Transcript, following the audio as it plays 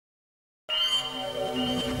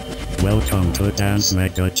Welcome to Dance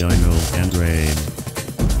Mega Jungle and Rave,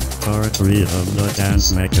 Part 3 of the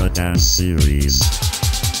Dance Mega Dance series.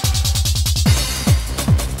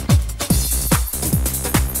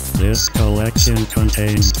 This collection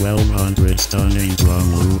contains 1200 stunning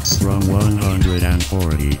drum loops from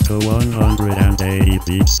 140 to 180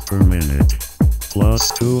 beats per minute,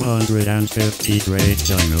 plus 250 great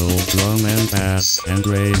jungle, drum and bass, and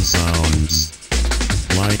rave sounds.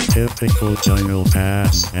 Like typical jungle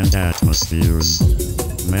pads and atmospheres,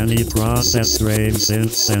 many processed rave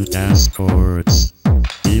synths and dance chords,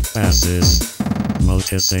 deep basses,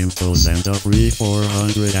 multi-samples, and a free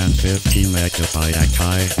 450 megabyte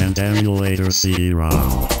AKI and emulator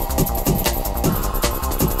CD-ROM.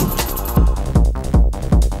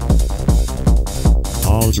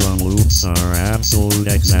 All drum loops are absolute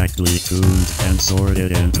exactly tuned and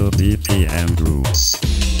sorted into BPM groups.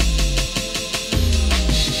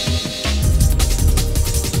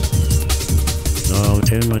 The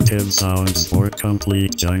ultimative sounds for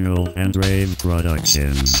complete jungle and rave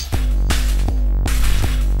productions.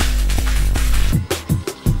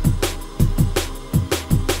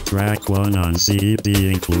 Track 1 on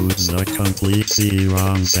CD includes the complete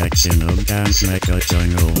CD-ROM section of Dance Mega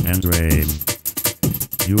Jungle and Rave.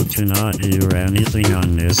 You cannot hear anything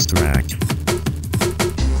on this track.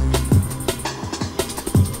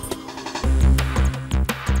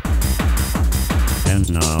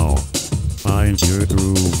 And now, find your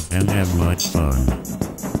groove and have much fun.